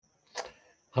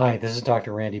Hi, this is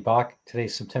Dr. Randy Bach.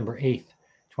 Today's September 8th,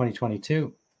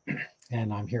 2022,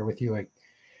 and I'm here with you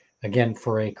again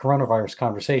for a coronavirus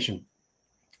conversation.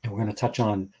 And we're going to touch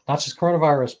on not just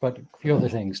coronavirus, but a few other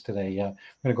things today. We're going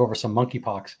to go over some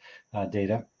monkeypox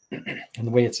data and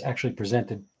the way it's actually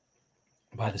presented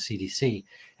by the CDC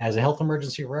as a health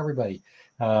emergency for everybody.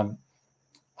 I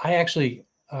actually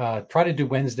try to do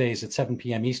Wednesdays at 7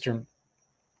 p.m. Eastern.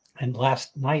 And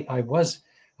last night I was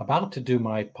about to do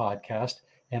my podcast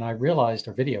and I realized,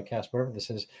 or video cast, whatever this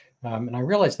is, and I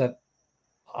realized that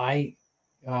I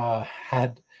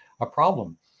had a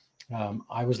problem.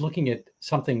 I was looking at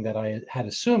something that I had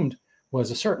assumed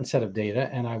was a certain set of data,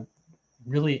 and I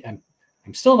really am.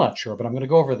 I'm still not sure, but I'm going to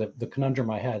go over the conundrum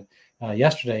I had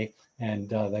yesterday, and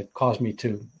that caused me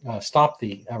to stop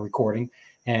the recording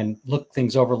and look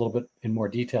things over a little bit in more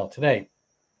detail today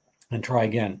and try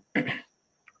again.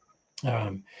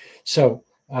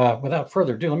 Without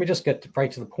further ado, let me just get right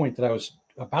to the point that I was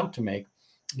about to make.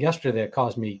 Yesterday, it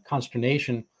caused me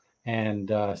consternation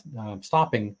and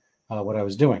stopping what I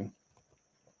was doing.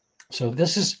 So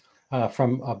this is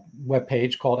from a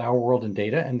webpage called Our World in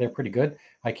Data, and they're pretty good.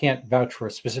 I can't vouch for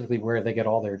specifically where they get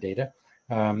all their data,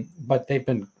 but they've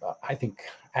been, I think,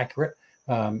 accurate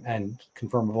and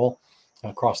confirmable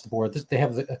across the board. They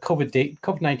have the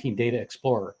COVID-19 Data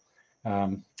Explorer,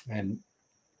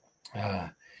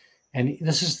 and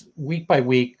this is week by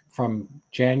week from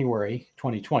January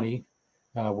 2020,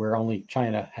 where only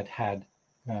China had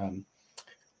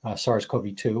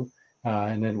SARS-CoV-2,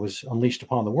 and then it was unleashed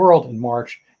upon the world in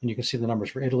March. And you can see the numbers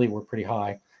for Italy were pretty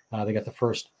high. They got the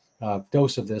first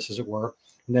dose of this, as it were,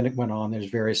 and then it went on. There's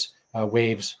various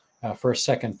waves, first,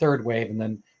 second, third wave, and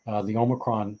then the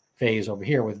Omicron phase over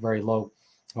here with very low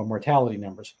mortality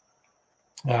numbers.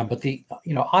 But the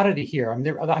oddity here,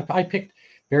 I picked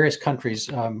various countries.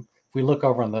 If we look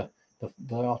over on the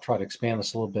I'll try to expand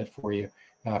this a little bit for you.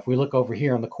 If we look over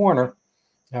here in the corner,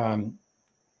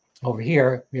 over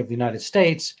here we have the United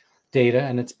States data,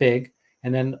 and it's big,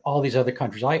 and then all these other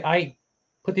countries. I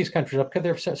put these countries up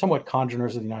because they're somewhat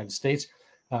congeners of the United States,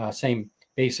 same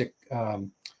basic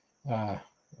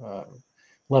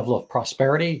level of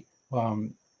prosperity,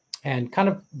 and kind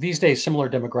of these days similar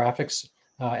demographics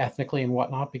ethnically and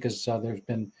whatnot, because there's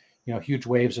been huge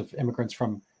waves of immigrants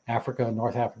from Africa,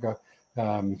 North Africa,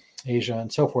 Asia,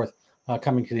 and so forth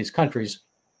coming to these countries.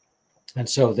 And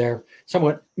so they're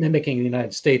somewhat mimicking the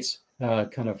United States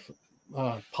kind of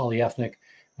polyethnic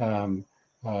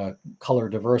color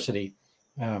diversity.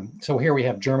 So here we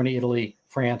have Germany, Italy,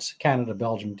 France, Canada,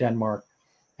 Belgium, Denmark,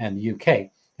 and the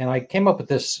UK. And I came up with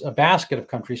this basket of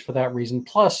countries for that reason,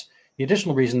 plus the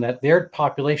additional reason that their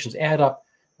populations add up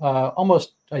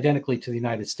almost identically to the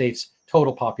United States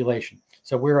total population.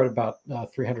 So we're at about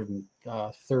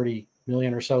 330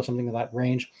 million or so, something in that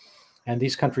range. And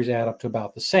these countries add up to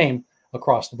about the same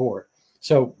across the board.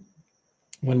 So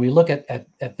when we look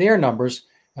at their numbers,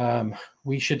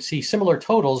 we should see similar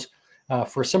totals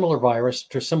for similar virus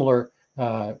to similar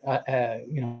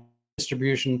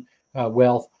distribution,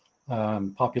 wealth,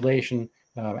 population,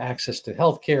 access to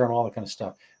healthcare, and all that kind of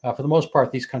stuff. For the most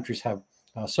part, these countries have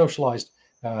socialized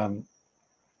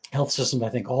health systems. I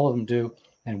think all of them do,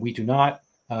 and we do not.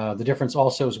 The difference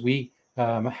also is we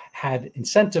had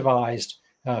incentivized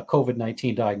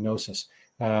COVID-19 diagnosis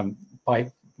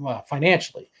by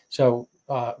financially. So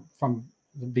from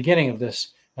the beginning of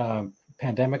this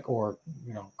pandemic or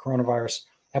coronavirus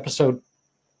episode,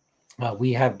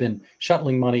 we have been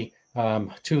shuttling money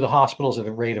to the hospitals at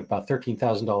a rate of about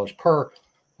 $13,000 per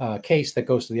case that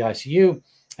goes to the ICU,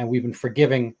 and we've been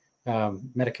forgiving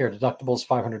Medicare deductibles,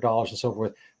 $500 and so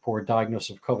forth, for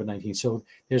diagnosis of COVID-19. So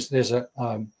there's a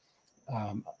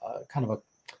kind of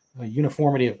a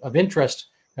uniformity of interest.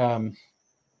 I'm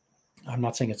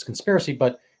not saying it's conspiracy,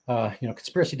 but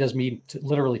conspiracy does mean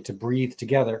literally to breathe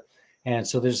together. And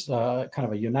so there's kind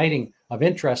of a uniting of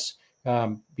interests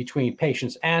between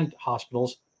patients and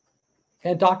hospitals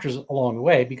and doctors along the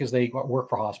way, because they work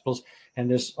for hospitals. And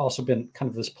there's also been kind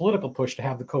of this political push to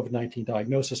have the COVID-19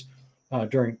 diagnosis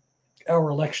during our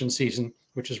election season,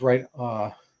 which is right,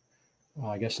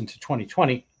 I guess, into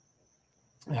 2020.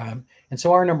 And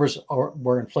so our numbers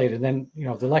were inflated. And then,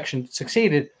 the election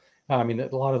succeeded. A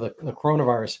lot of the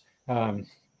coronavirus kind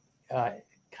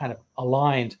of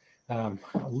aligned,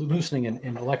 loosening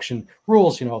in election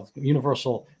rules,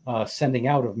 universal sending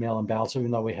out of mail-in ballots,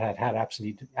 even though we had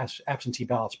absentee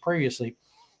ballots previously,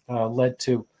 led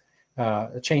to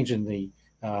a change in the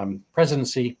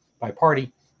presidency by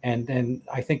party. And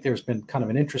I think there's been kind of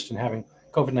an interest in having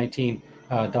COVID-19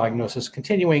 diagnosis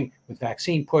continuing with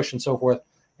vaccine push and so forth.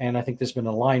 And I think there's been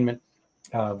alignment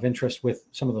of interest with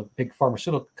some of the big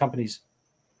pharmaceutical companies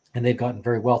and they've gotten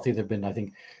very wealthy. There've been, I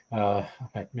think,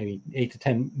 maybe 8 to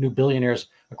 10 new billionaires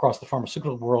across the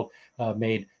pharmaceutical world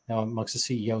made amongst the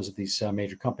CEOs of these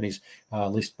major companies,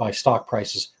 at least by stock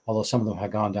prices, although some of them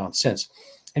have gone down since.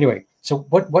 Anyway, so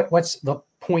what's the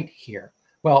point here?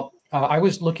 Well, I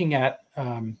was looking at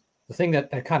the thing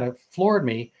that kind of floored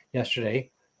me yesterday,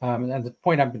 and the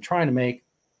point I've been trying to make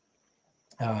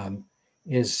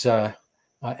is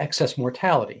excess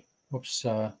mortality. Whoops,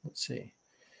 let's see.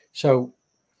 So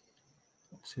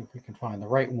let's see if we can find the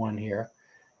right one here.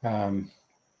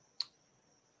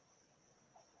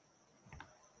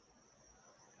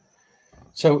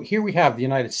 So here we have the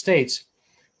United States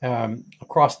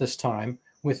across this time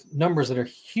with numbers that are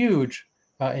huge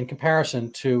in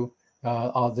comparison to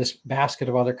this basket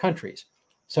of other countries.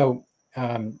 So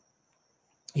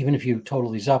even if you total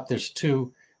these up, there's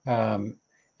 2, and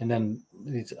then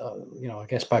these, I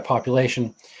guess by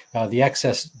population, the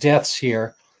excess deaths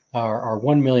here are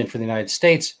 1 million for the United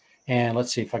States, and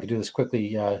let's see if I could do this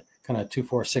quickly. Kind of 2,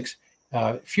 4, 6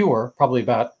 fewer, probably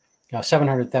about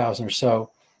 700,000 or so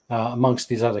amongst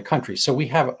these other countries. So we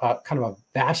have kind of a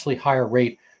vastly higher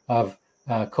rate of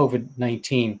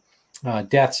COVID-19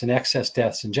 deaths and excess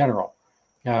deaths in general.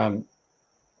 And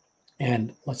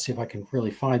let's see if I can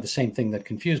really find the same thing that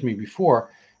confused me before.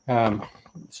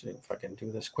 Let's see if I can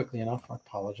do this quickly enough. I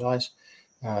apologize.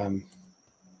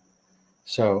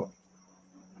 So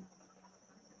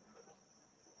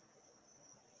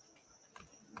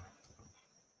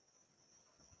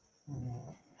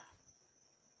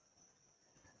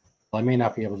I may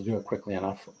not be able to do it quickly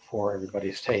enough for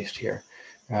everybody's taste here.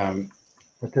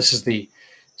 But this is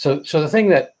so the thing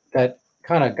that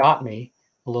kind of got me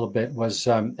a little bit was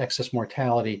excess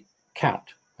mortality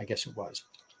count, I guess it was.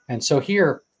 And so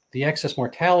here, the excess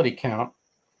mortality count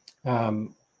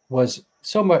was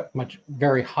so much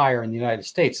very higher in the United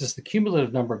States. This is the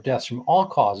cumulative number of deaths from all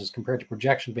causes compared to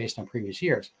projection based on previous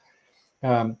years.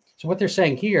 So what they're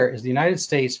saying here is the United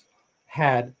States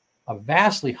had a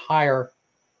vastly higher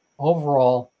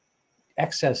overall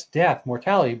excess death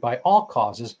mortality by all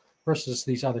causes versus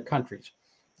these other countries.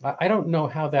 I don't know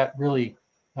how that really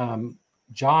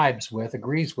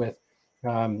agrees with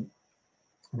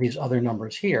these other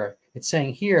numbers here. It's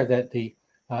saying here that the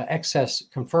excess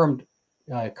confirmed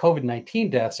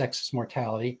COVID-19 deaths, excess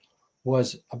mortality,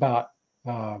 was about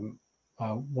 1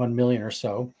 million or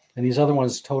so, and these other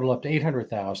ones total up to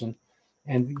 800,000.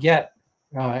 And yet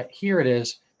here it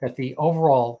is that the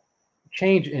overall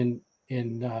change in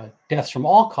deaths from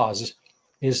all causes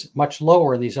is much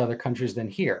lower in these other countries than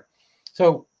here.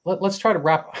 So let's try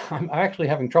to I'm actually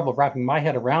having trouble wrapping my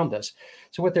head around this.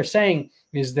 So what they're saying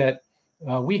is that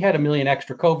we had 1 million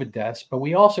extra COVID deaths, but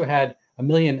we also had 1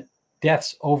 million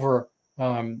deaths over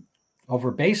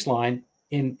baseline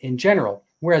in general,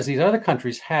 whereas these other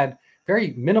countries had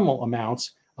very minimal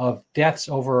amounts of deaths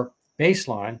over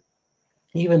baseline,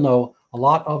 even though a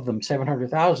lot of them,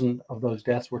 700,000 of those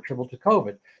deaths, were attributable to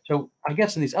COVID. So I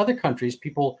guess in these other countries,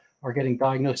 people are getting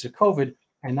diagnosed with COVID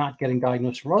and not getting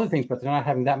diagnosed for other things, but they're not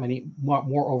having that many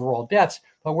more overall deaths,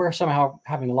 but we're somehow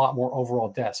having a lot more overall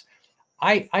deaths.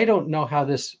 I don't know how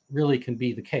this really can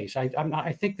be the case.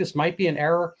 I think this might be an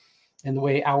error in the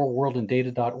way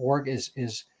ourworldinData.org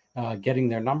is getting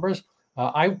their numbers.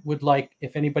 I would like,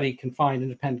 if anybody can find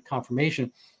independent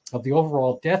confirmation of the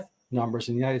overall death numbers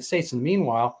in the United States in the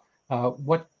meanwhile,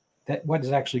 what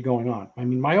is actually going on. I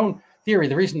mean, my own theory,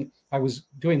 the reason I was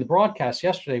doing the broadcast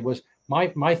yesterday was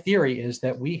my theory is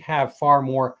that we have far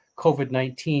more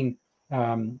COVID-19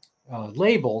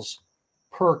 labels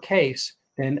per case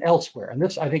than elsewhere. And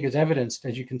this, I think, is evidenced,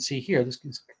 as you can see here. This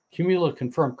is cumulative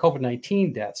confirmed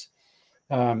COVID-19 deaths.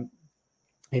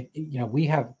 We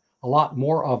have a lot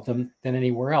more of them than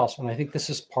anywhere else. And I think this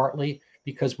is partly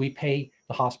because we pay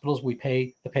the hospitals, we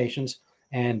pay the patients,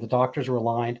 and the doctors are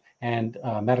aligned, and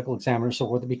medical examiners, so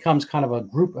forth. It becomes kind of a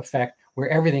group effect where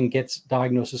everything gets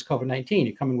diagnosed as COVID-19.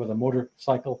 You come in with a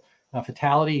motorcycle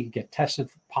fatality, you get tested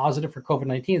positive for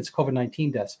COVID-19, it's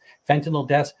COVID-19 deaths. Fentanyl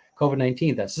deaths,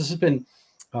 COVID-19 deaths. This has been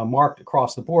marked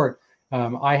across the board.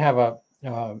 I have a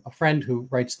friend who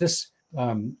writes this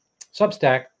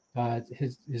Substack.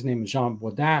 His name is Jean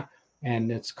Baudin,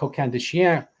 and it's Coquin de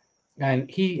Chien.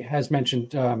 And he has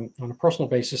mentioned on a personal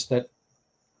basis that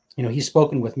he's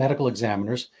spoken with medical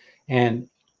examiners, and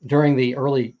during the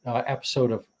early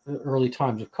early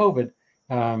times of COVID,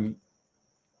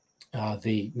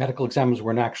 the medical examiners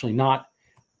were actually not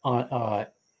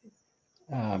at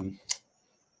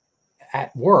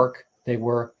work. They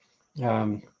were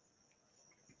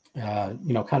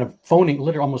kind of phoning,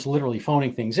 almost literally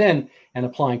phoning things in and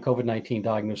applying COVID-19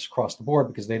 diagnosis across the board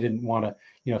because they didn't want to,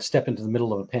 step into the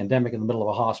middle of a pandemic in the middle of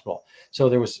a hospital. So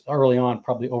there was early on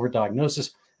probably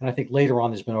overdiagnosis, and I think later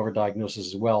on there's been overdiagnosis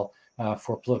as well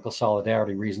for political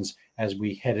solidarity reasons as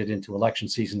we headed into election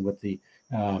season with the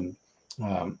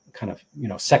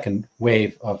second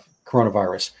wave of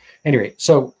coronavirus. Anyway,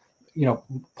 so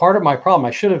part of my problem,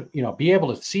 I should have be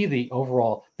able to see the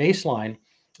overall baseline.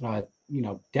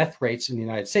 Death rates in the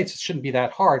United States. It shouldn't be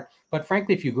that hard, but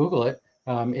frankly, if you Google it,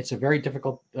 it's a very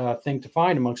difficult thing to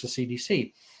find amongst the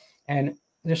CDC. And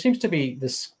there seems to be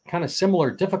this kind of similar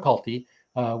difficulty,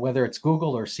 whether it's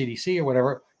Google or CDC or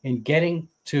whatever, in getting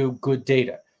to good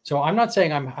data. So I'm not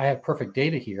saying I have perfect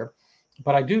data here,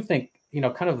 but I do think,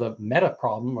 kind of the meta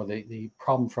problem or the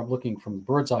problem from looking from the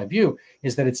bird's eye view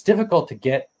is that it's difficult to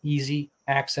get easy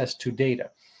access to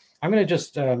data. I'm going to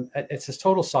just, it's this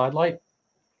total sidelight.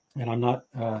 And I'm not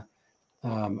a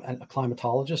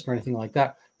climatologist or anything like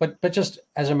that, but just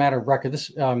as a matter of record,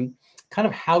 this kind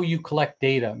of how you collect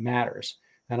data matters.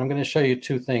 And I'm going to show you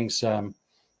two things from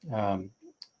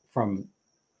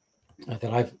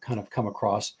that I've kind of come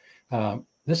across.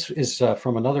 This is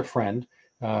from another friend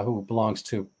who belongs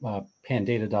to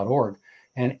pandata.org,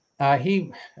 and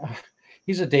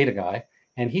he's a data guy,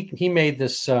 and he made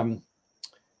this. I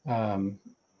can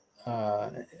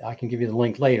give you the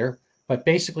link later. But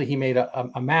basically, he made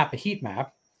a map, a heat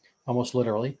map, almost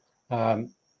literally, of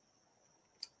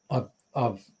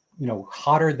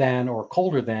hotter than or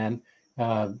colder than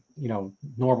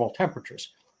normal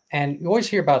temperatures. And you always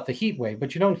hear about the heat wave,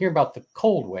 but you don't hear about the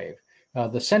cold wave.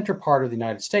 The center part of the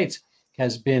United States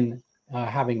has been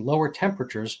having lower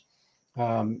temperatures.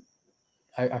 I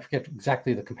forget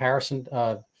exactly the comparison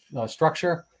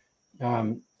structure.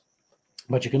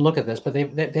 But you can look at this, but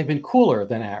they've been cooler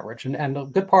than average, and a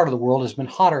good part of the world has been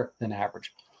hotter than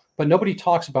average. But nobody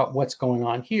talks about what's going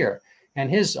on here. And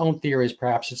his own theory is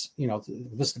perhaps it's,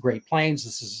 this is the Great Plains,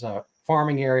 this is a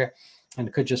farming area, and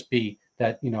it could just be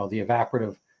that, the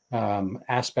evaporative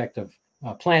aspect of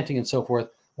planting and so forth,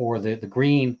 or the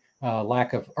green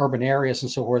lack of urban areas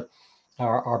and so forth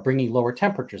are bringing lower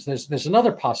temperatures. There's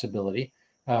another possibility,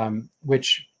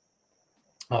 which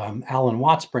Alan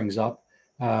Watts brings up,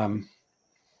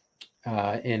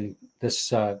 in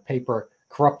this paper,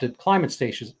 Corrupted Climate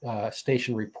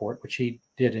Station Report, which he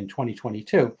did in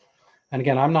 2022. And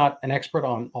again, I'm not an expert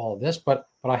on all of this, but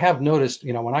I have noticed,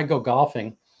 when I go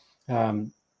golfing,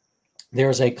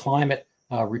 there's a climate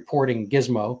reporting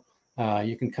gizmo.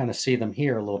 You can kind of see them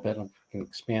here a little bit. I can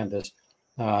expand this.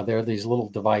 There are these little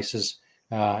devices,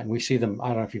 and we see them. I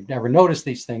don't know if you've ever noticed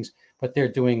these things, but they're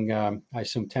doing, I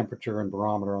assume, temperature and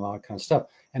barometer and all that kind of stuff.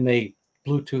 And they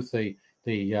Bluetooth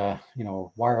the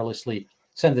wirelessly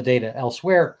send the data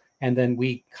elsewhere, and then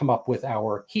we come up with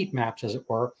our heat maps, as it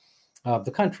were, of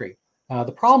the country.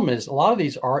 The problem is a lot of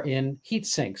these are in heat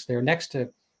sinks. They're next to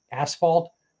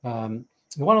asphalt. The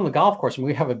one on the golf course, and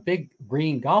we have a big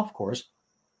green golf course,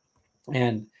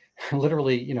 and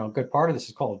literally, a good part of this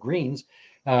is called greens.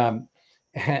 And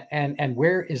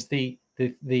where is the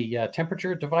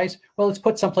temperature device? Well, it's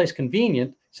put someplace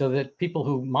convenient so that people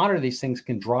who monitor these things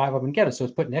can drive up and get it. So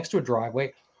it's put next to a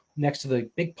driveway, next to the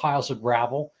big piles of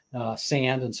gravel,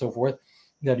 sand, and so forth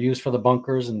that are used for the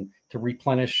bunkers and to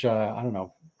replenish,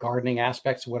 gardening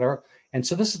aspects or whatever. And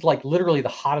so this is like literally the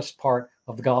hottest part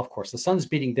of the golf course. The sun's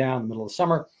beating down in the middle of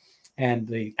summer, and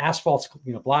the asphalt's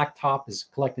black top is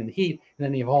collecting the heat. And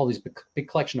then you have all these big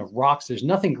collection of rocks. There's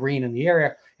nothing green in the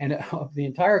area, and the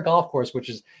entire golf course, which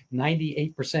is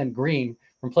 98% green,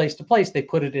 from place to place, they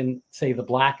put it in, say, the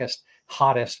blackest,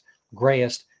 hottest,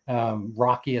 grayest,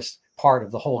 rockiest part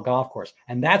of the whole golf course,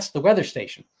 and that's the weather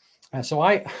station. So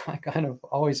I kind of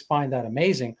always find that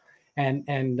amazing,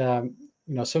 and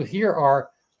so here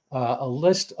are a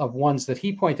list of ones that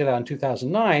he pointed out in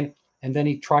 2009, and then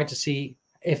he tried to see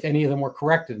if any of them were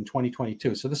corrected in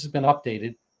 2022. So this has been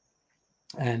updated,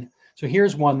 and so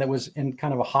here's one that was in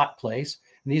kind of a hot place,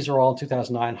 and these are all in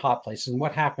 2009 hot places. And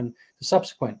what happened to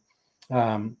subsequent?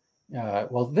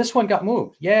 Well, this one got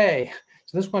moved. Yay!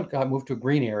 So this one got moved to a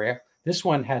green area. This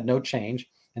one had no change,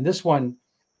 and this one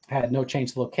had no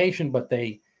change to location, but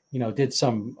they, did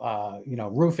some,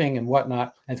 roofing and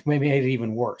whatnot, and maybe made it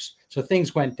even worse. So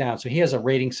things went down. So he has a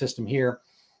rating system here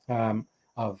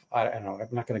of, I don't know, I'm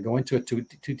not going to go into it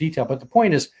too detail, but the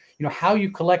point is, how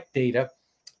you collect data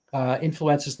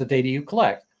influences the data you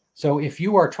collect. So if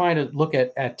you are trying to look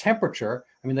at temperature,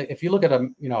 I mean, if you look at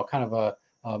kind of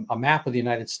a map of the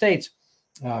United States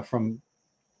from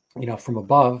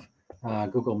above,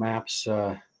 Google Maps,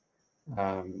 let's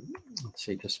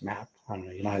see, just map, I don't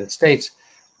know, United States.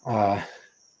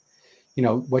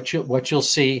 what you'll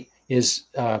see is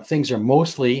things are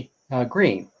mostly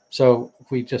green. So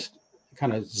if we just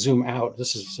kind of zoom out,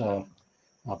 this is a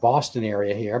Boston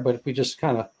area here, but if we just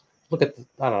kind of look at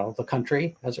the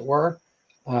country, as it were,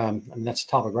 and that's a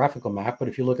topographical map. But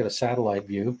if you look at a satellite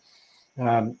view,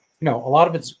 a lot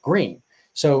of it's green.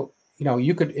 So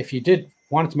you could, if you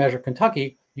wanted to measure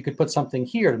Kentucky, you could put something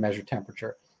here to measure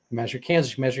temperature. You measure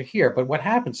Kansas, you measure here. But what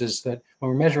happens is that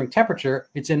when we're measuring temperature,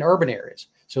 it's in urban areas.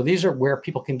 So these are where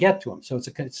people can get to them. So it's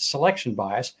a selection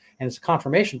bias, and it's a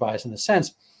confirmation bias in a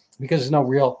sense, because there's no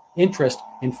real interest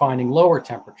in finding lower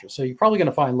temperatures. So you're probably going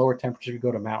to find lower temperatures if you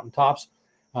go to mountaintops,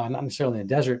 not necessarily in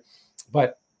the desert,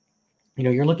 but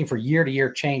you're looking for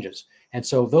year-to-year changes. And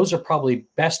so those are probably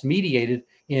best mediated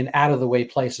in out-of-the-way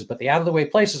places. But the out-of-the-way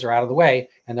places are out of the way,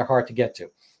 and they're hard to get to.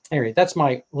 Anyway, that's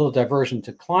my little diversion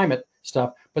to climate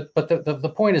stuff. But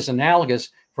the point is analogous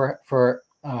for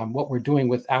what we're doing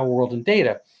with our world in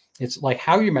data. It's like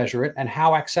how you measure it and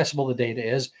how accessible the data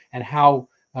is and how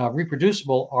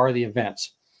reproducible are the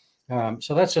events.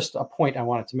 So that's just a point I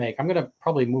wanted to make. I'm going to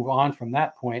probably move on from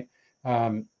that point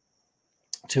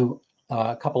to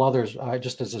a couple others,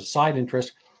 just as a side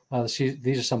interest.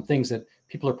 These are some things that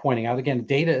people are pointing out. Again,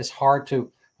 data is hard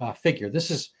to figure.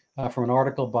 This is from an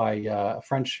article by a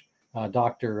French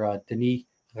doctor, Denis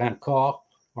Rancourt,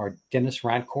 or Dennis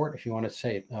Rancourt, if you want to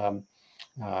say it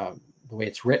the way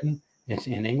it's written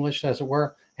in English, as it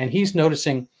were. And he's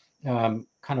noticing kind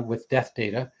of with death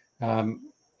data,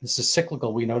 this is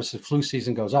cyclical. We notice the flu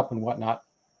season goes up and whatnot.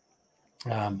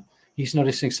 He's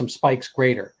noticing some spikes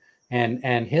greater.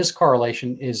 And his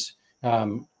correlation is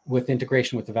with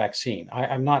integration with the vaccine.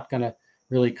 I'm not going to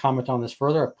really comment on this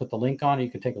further. I've put the link on. You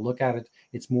can take a look at it.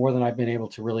 It's more than I've been able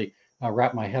to really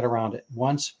wrap my head around at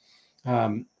once.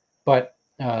 But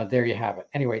there you have it.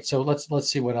 Anyway, so let's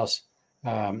see what else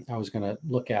I was going to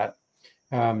look at.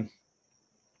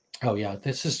 Oh yeah,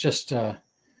 this is just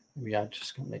maybe I'm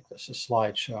just going to make this a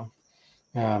slideshow.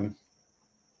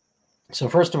 So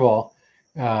first of all,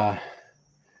 I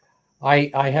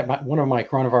had one of my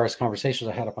coronavirus conversations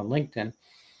I had up on LinkedIn,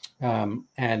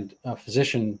 and a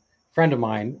physician friend of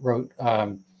mine wrote,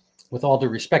 with all due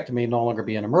respect, it may no longer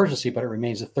be an emergency, but it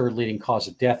remains the third leading cause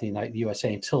of death in the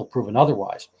USA until proven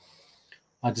otherwise.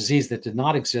 A disease that did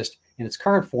not exist in its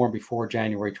current form before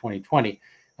January 2020.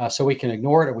 So we can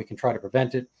ignore it or we can try to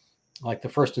prevent it. Like the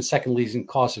first and second leading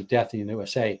cause of death in the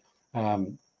USA,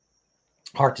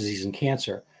 heart disease and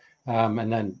cancer.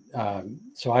 And then,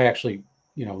 so I actually,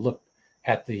 looked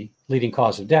at the leading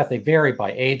cause of death. They vary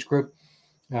by age group.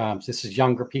 So this is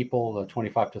younger people,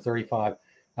 25 to 35.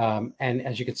 And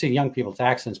as you can see, young people, it's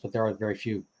accidents, but there are very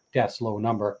few deaths, low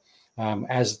number.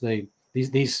 As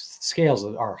these scales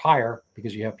are higher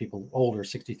because you have people older,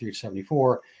 63 to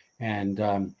 74,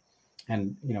 and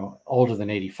older than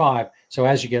 85. So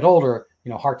as you get older,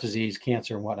 heart disease,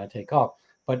 cancer, and whatnot take off.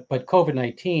 But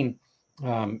COVID-19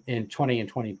 in 20 and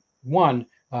 21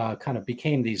 kind of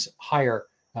became these higher,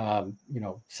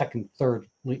 second, third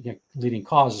leading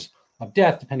causes of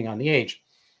death, depending on the age.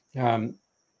 What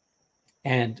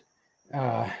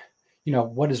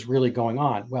is really going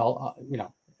on? Well,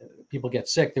 people get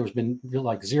sick. There's been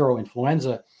like zero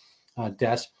influenza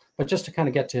deaths. But just to kind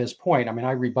of get to his point, I mean,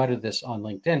 I rebutted this on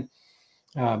LinkedIn.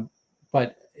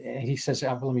 But he says,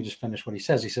 let me just finish what he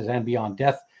says. He says, and beyond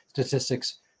death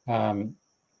statistics, there's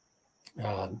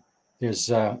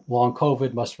long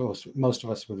COVID. Most of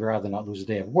us would rather not lose a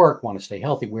day of work, want to stay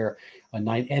healthy, wear a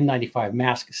N95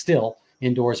 mask still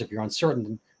indoors if you're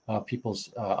uncertain people's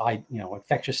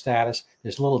infectious status.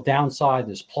 There's a little downside,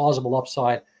 there's plausible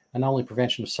upside, and not only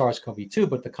prevention of SARS-CoV-2,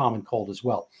 but the common cold as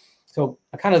well. So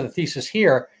kind of the thesis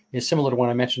here is similar to what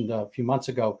I mentioned a few months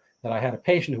ago, that I had a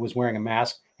patient who was wearing a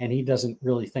mask and he doesn't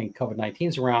really think COVID-19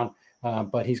 is around,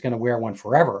 but he's going to wear one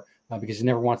forever because he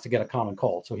never wants to get a common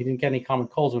cold. So he didn't get any common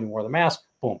colds when he wore the mask.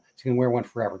 Boom, he's going to wear one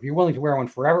forever. If you're willing to wear one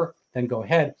forever, then go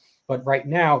ahead. But right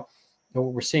now,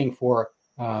 what we're seeing for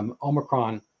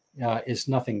Omicron is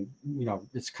nothing,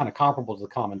 it's kind of comparable to the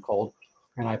common cold.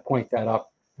 And I point that out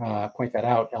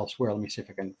elsewhere. Let me see if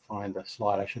I can find the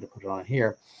slide. I should have put it on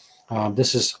here.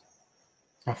 This is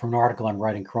from an article I'm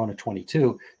writing, Corona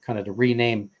 22, kind of to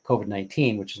rename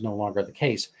COVID-19, which is no longer the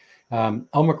case.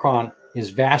 Omicron is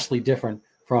vastly different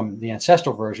from the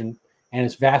ancestral version, and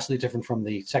it's vastly different from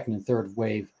the second and third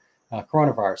wave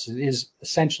coronavirus. It is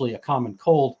essentially a common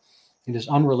cold. It is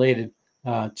unrelated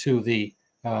to the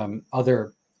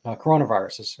other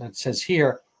coronaviruses. And it says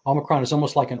here, Omicron is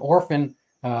almost like an orphan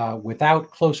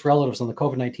without close relatives on the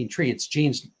COVID-19 tree. Its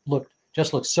genes look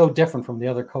so different from the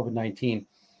other COVID-19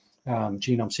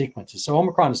 genome sequences. So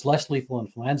Omicron is less lethal than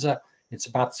influenza. It's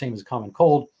about the same as a common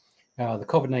cold. the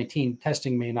COVID-19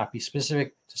 testing may not be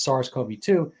specific to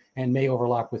SARS-CoV-2 and may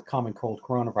overlap with common cold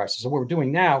coronavirus. So what we're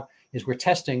doing now is we're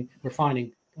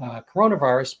finding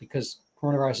coronavirus, because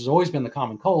coronavirus has always been the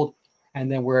common cold,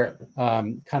 and then we're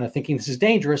kind of thinking this is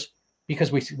dangerous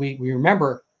because we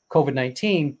remember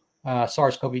COVID-19,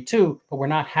 SARS-CoV-2, but we're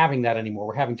not having that anymore.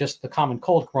 We're having just the common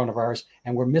cold coronavirus,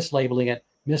 and we're mislabeling it,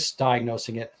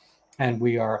 misdiagnosing it, and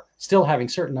we are still having a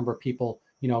certain number of people,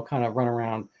 kind of run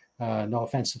around, no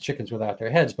offense to chickens without their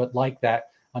heads, but like that,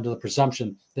 under the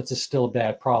presumption that this is still a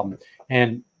bad problem.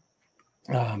 And,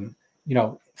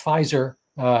 Pfizer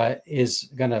is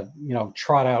going to,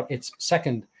 trot out its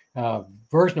second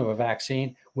version of a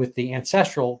vaccine with the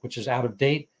ancestral, which is out of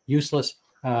date, useless,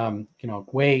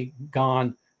 way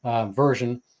gone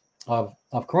version of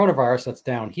coronavirus that's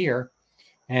down here,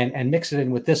 and mix it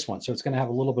in with this one. So it's going to have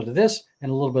a little bit of this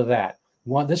and a little bit of that.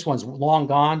 This one's long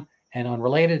gone and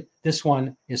unrelated. This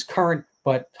one is current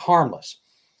but harmless.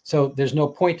 So there's no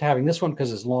point to having this one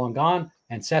because it's long gone,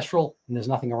 ancestral, and there's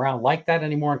nothing around like that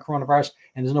anymore in coronavirus.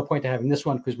 And there's no point to having this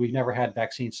one because we've never had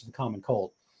vaccines to the common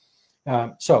cold.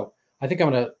 So I think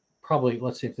I'm going to probably,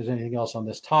 let's see if there's anything else on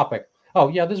this topic. Oh,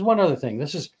 yeah, there's one other thing.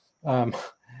 This is,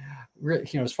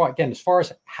 as far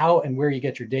as how and where you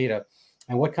get your data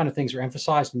and what kind of things are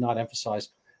emphasized and not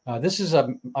emphasized. This is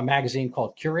a magazine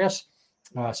called Curious,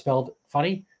 spelled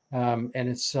funny. And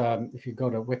it's, if you go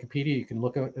to Wikipedia, you can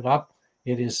look it up.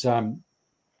 It is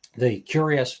the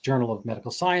Curious Journal of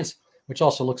Medical Science, which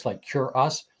also looks like Cure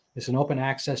Us. It's an open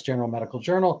access general medical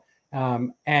journal.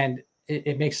 And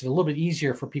it makes it a little bit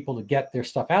easier for people to get their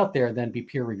stuff out there and then be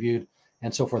peer reviewed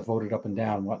and so forth, voted up and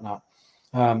down and whatnot.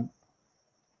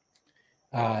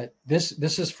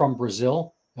 This is from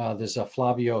Brazil. There's a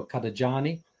Flavio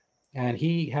Cadejani, and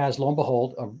he has, lo and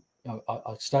behold,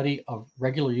 a study of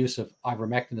regular use of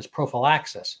ivermectin as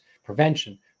prophylaxis,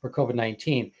 prevention for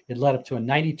COVID-19. It led up to a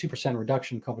 92%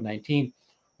 reduction in COVID-19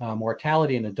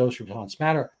 mortality in a dose-response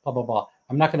manner, blah, blah, blah.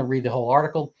 I'm not going to read the whole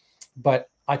article, but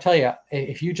I tell you,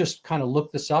 if you just kind of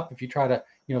look this up, if you try to,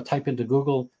 type into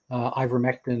Google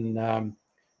ivermectin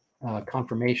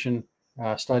confirmation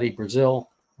study, Brazil,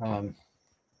 or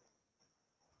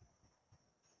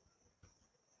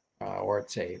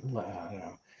it's a, I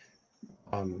don't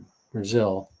know,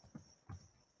 Brazil.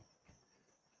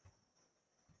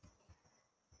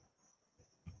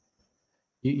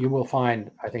 You will find,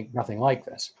 I think, nothing like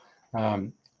this.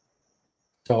 So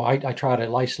I try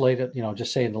to isolate it,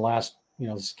 just say in the last,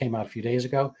 this came out a few days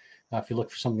ago. If you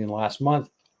look for something in the last month,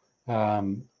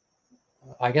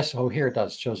 I guess, here it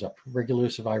does, shows up, regular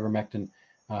use of ivermectin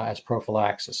as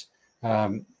prophylaxis.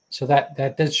 So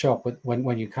that does show up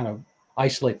when you kind of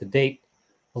isolate the date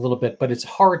a little bit, but it's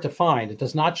hard to find. It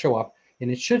does not show up,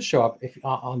 and it should show up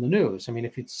on the news. I mean,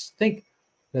 if you think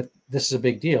that this is a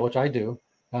big deal, which I do,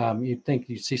 you'd think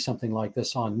you'd see something like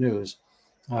this on news.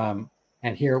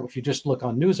 And here, if you just look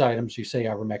on news items, you say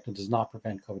ivermectin does not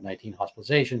prevent COVID-19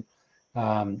 hospitalization.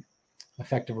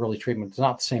 Effective early treatment is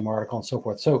not the same article, and so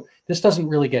forth. So this doesn't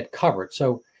really get covered.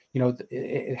 So,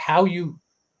 how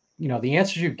the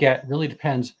answers you get really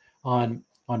depends on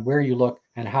where you look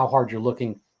and how hard you're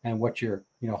looking and what you're,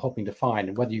 hoping to find,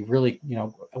 and whether you really,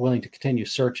 are willing to continue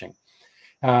searching.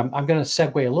 I'm going to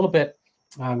segue a little bit.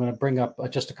 I'm going to bring up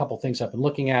just a couple of things I've been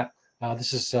looking at.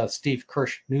 This is Steve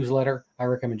Kirsch newsletter. I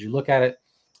recommend you look at it.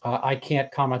 I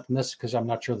can't comment on this because I'm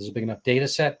not sure there's a big enough data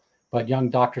set, but young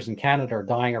doctors in Canada are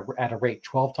dying at a rate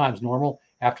 12 times normal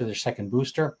after their second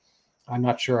booster. I'm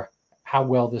not sure how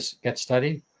well this gets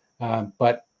studied,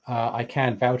 but I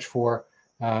can vouch for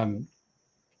some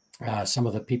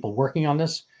of the people working on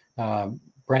this.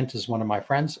 Brent is one of my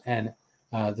friends, and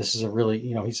this is a really,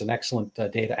 he's an excellent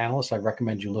data analyst. I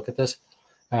recommend you look at this.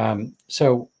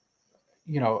 So,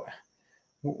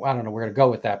 I don't know where to go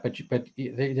with that, but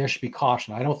there should be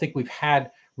caution. I don't think we've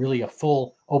had really a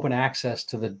full open access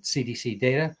to the CDC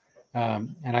data.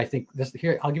 And I think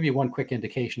here, I'll give you one quick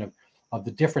indication of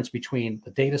the difference between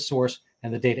the data source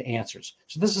and the data answers.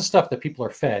 So this is stuff that people are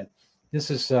fed.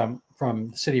 This is from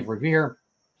the city of Revere.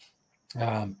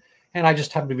 And I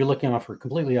just happen to be looking at it for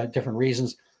completely different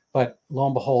reasons. But lo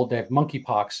and behold, they have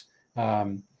monkeypox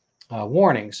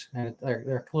warnings. And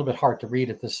they're a little bit hard to read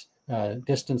at this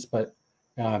distance. But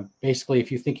basically,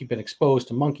 if you think you've been exposed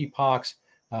to monkeypox,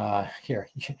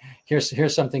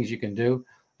 here's some things you can do.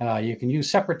 You can use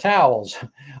separate towels,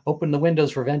 open the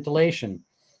windows for ventilation.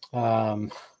 I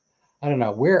don't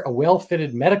know, wear a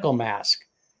well-fitted medical mask,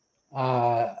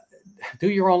 do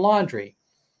your own laundry.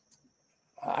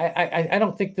 I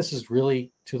don't think this is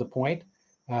really to the point.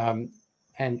 And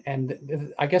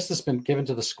I guess this has been given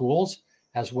to the schools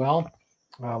as well.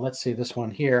 Let's see this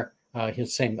one here.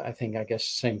 Here's same, I guess,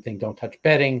 same thing. Don't touch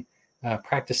bedding.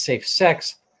 Practice safe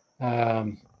sex.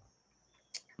 Let's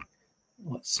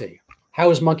see. How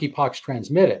is monkeypox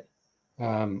transmitted?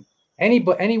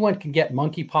 Anyone can get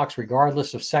monkeypox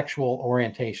regardless of sexual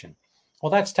orientation.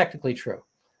 Well, that's technically true.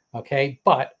 Okay,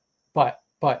 but,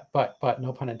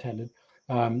 no pun intended.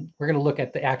 We're going to look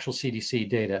at the actual CDC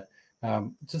data.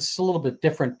 It's a little bit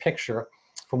different picture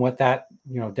from what that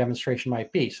demonstration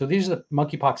might be. So these are the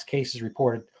monkeypox cases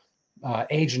reported,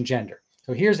 age and gender.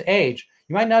 So here's age.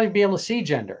 You might not even be able to see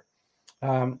gender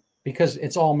because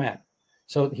it's all men.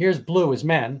 So here's blue is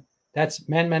men. That's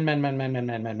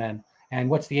men. And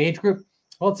what's the age group?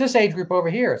 Well, it's this age group over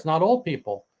here. It's not old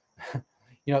people.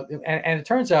 And it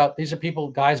turns out these are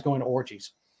guys going to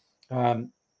orgies.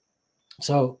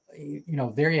 So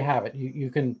there you have it. You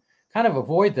can kind of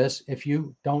avoid this if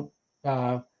you don't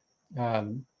go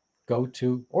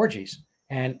to orgies.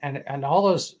 And all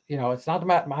those, it's not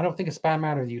about, I don't think it's about a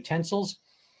matter of the utensils.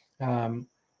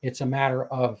 It's a matter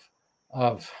of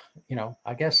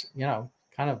I guess,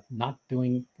 kind of not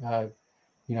doing,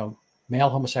 male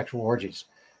homosexual orgies.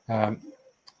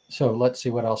 So let's see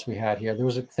what else we had here. There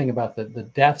was a thing about the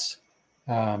deaths.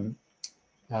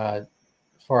 As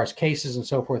far as cases and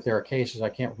so forth, there are cases. I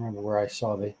can't remember where I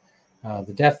saw the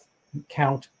death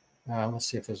count. Let's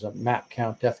see if there's a map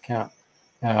count, death count.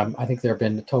 I think there have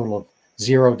been a total of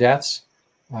 0 deaths.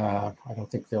 I don't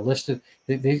think they're listed.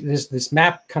 This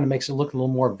map kind of makes it look a little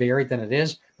more varied than it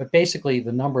is, but basically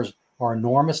the numbers are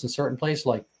enormous in certain places,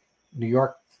 like New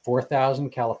York, 4,000,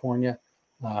 California,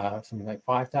 something like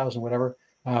 5,000, whatever.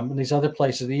 And these other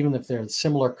places, even if they're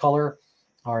similar color,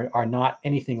 are not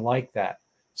anything like that.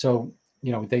 So,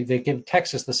 they give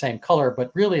Texas the same color,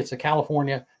 but really it's a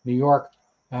California, New York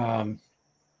kind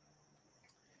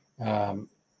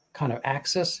of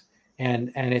axis.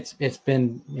 And it's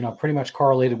been pretty much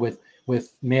correlated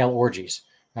with male orgies.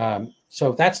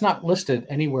 So that's not listed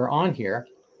anywhere on here,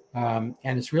 and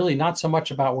it's really not so much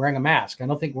about wearing a mask. I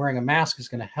don't think wearing a mask is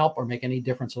going to help or make any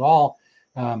difference at all.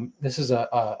 This is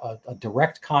a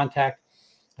direct contact,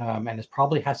 and it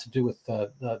probably has to do with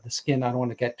the skin. I don't want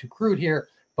to get too crude here,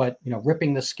 but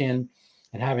ripping the skin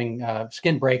and having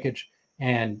skin breakage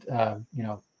and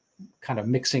kind of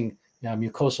mixing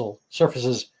mucosal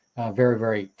surfaces very,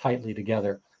 very tightly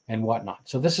together and whatnot.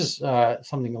 So this is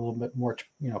something a little bit more,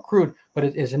 crude, but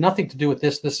it has nothing to do with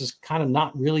this. This is kind of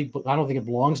not really, I don't think it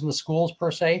belongs in the schools per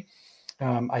se.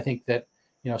 I think that,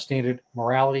 standard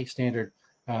morality, standard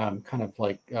kind of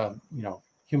like,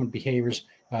 human behaviors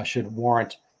should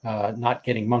warrant not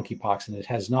getting monkeypox. And it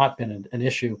has not been an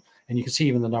issue. And you can see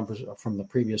even the numbers from the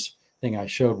previous thing I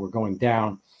showed were going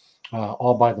down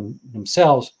all by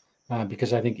themselves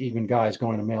because I think even guys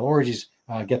going to male orgies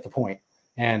get the point.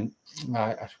 And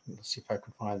let's see if I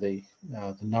can find the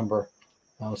number.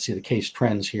 Let's see the case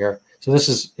trends here. So this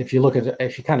is, if you look at it,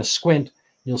 if you kind of squint,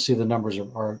 you'll see the numbers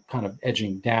are kind of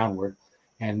edging downward.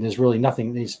 And there's really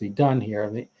nothing that needs to be done here.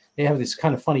 They have these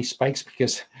kind of funny spikes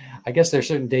because I guess there are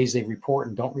certain days they report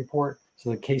and don't report.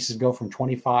 So the cases go from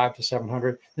 25 to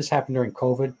 700. This happened during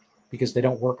COVID because they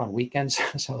don't work on weekends.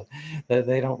 So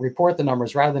they don't report the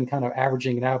numbers rather than kind of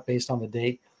averaging it out based on the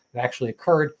date it actually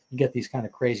occurred. You get these kind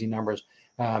of crazy numbers.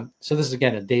 So this is,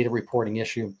 again, a data reporting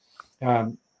issue.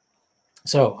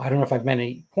 So I don't know if I have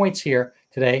many points here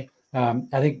today. I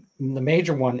think the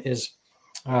major one is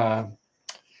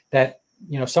that,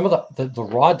 some of the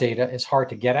raw data is hard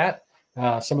to get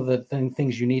at. Some of the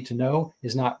things you need to know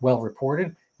is not well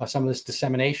reported. Some of this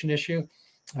dissemination issue.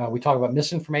 We talk about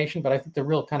misinformation, but I think the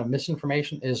real kind of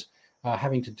misinformation is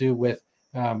having to do with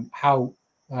how,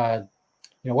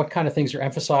 what kind of things are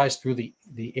emphasized through the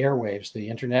airwaves, the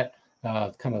internet,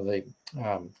 kind of the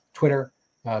Twitter,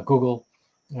 Google,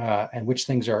 and which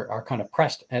things are kind of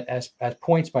pressed as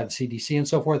points by the CDC and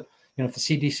so forth. If the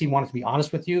CDC wanted to be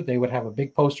honest with you, they would have a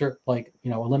big poster like,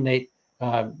 eliminate,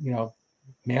 male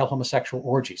homosexual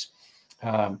orgies,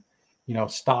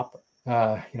 stop.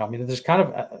 There's kind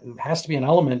of has to be an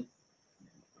element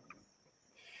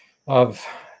of,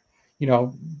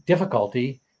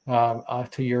 difficulty to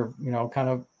your, kind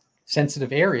of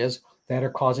sensitive areas that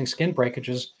are causing skin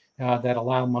breakages that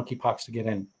allow monkeypox to get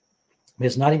in.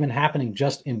 It's not even happening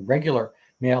just in regular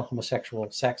male homosexual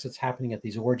sex. It's happening at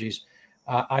these orgies.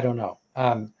 I don't know.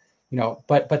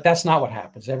 But that's not what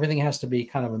happens. Everything has to be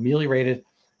kind of ameliorated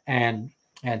and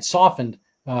softened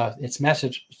its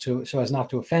message so as not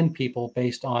to offend people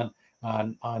based on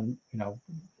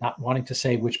not wanting to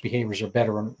say which behaviors are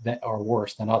better or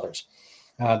worse than others.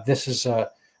 This is a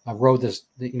road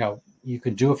that you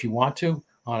can do if you want to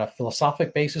on a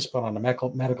philosophic basis, but on a medical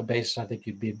basis, I think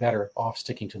you'd be better off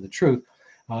sticking to the truth.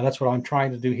 That's what I'm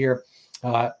trying to do here.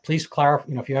 Please clarify,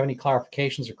 if you have any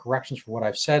clarifications or corrections for what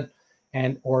I've said,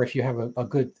 and or if you have a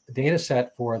good data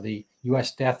set for the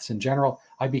U.S. deaths in general,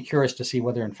 I'd be curious to see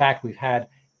whether in fact we've had,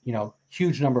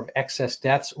 huge number of excess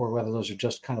deaths, or whether those are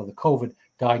just kind of the COVID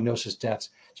diagnosis deaths.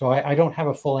 So I don't have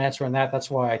a full answer on that. That's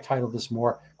why I titled this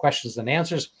more questions than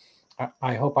answers.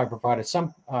 I hope I provided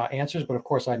some answers, but of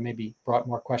course I maybe brought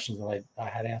more questions than I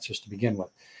had answers to begin with.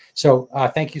 So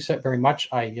thank you so very much.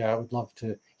 I would love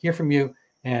to hear from you.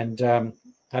 And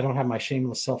I don't have my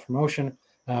shameless self-promotion,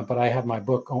 but I have my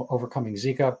book, Overturning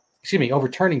Zika,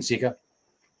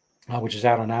 which is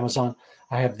out on Amazon.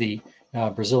 I have the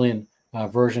Brazilian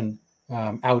version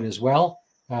out as well.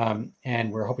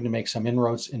 And we're hoping to make some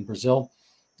inroads in Brazil.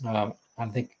 I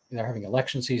think they're having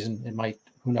election season. It might,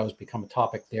 who knows, become a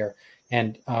topic there.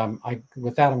 And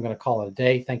with that, I'm going to call it a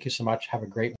day. Thank you so much. Have a great